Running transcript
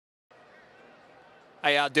How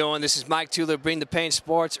y'all doing? This is Mike Tula, BTP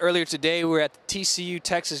Sports. Earlier today, we were at the TCU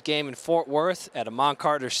Texas game in Fort Worth at Amon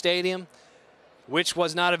Carter Stadium, which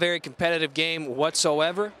was not a very competitive game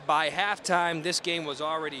whatsoever. By halftime, this game was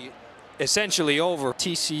already essentially over.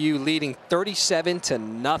 TCU leading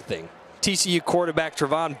 37-0. TCU quarterback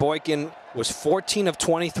Trevon Boykin was 14 of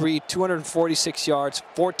 23, 246 yards,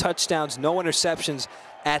 4 touchdowns, no interceptions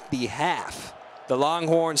at the half. The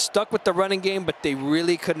Longhorns stuck with the running game, but they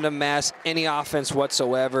really couldn't amass any offense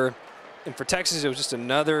whatsoever. And for Texas, it was just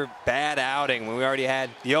another bad outing when we already had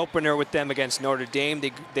the opener with them against Notre Dame.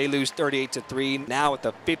 They lose 38-3. Now with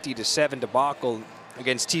a 50-7 debacle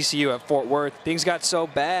against TCU at Fort Worth, things got so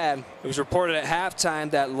bad. It was reported at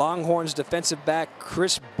halftime that Longhorns defensive back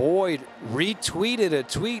Chris Boyd retweeted a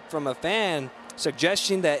tweet from a fan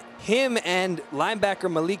suggesting that him and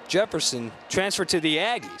linebacker Malik Jefferson transferred to the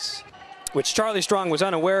Aggies, which Charlie Strong was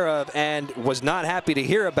unaware of and was not happy to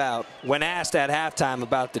hear about when asked at halftime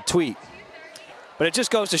about the tweet. But it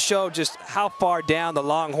just goes to show just how far down the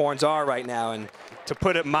Longhorns are right now. And to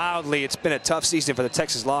put it mildly, it's been a tough season for the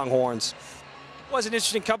Texas Longhorns. It was an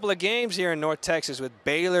interesting couple of games here in North Texas, with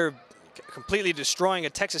Baylor completely destroying a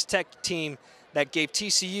Texas Tech team that gave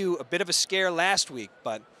TCU a bit of a scare last week.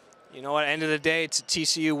 But you know what, at the end of the day, it's a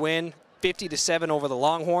TCU win, 50-7 over the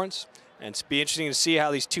Longhorns. And it's be interesting to see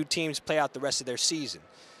how these two teams play out the rest of their season.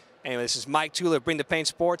 Anyway, this is Mike Tula of BTP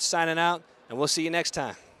Sports signing out, and we'll see you next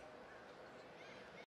time.